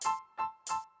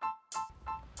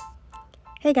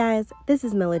Hey guys, this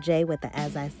is Mila J with the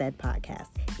As I Said podcast.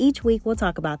 Each week we'll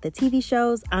talk about the TV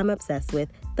shows I'm obsessed with,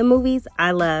 the movies I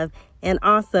love, and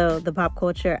also the pop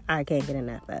culture I can't get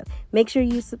enough of. Make sure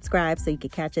you subscribe so you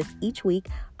can catch us each week.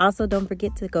 Also, don't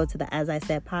forget to go to the As I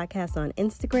Said podcast on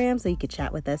Instagram so you can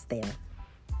chat with us there.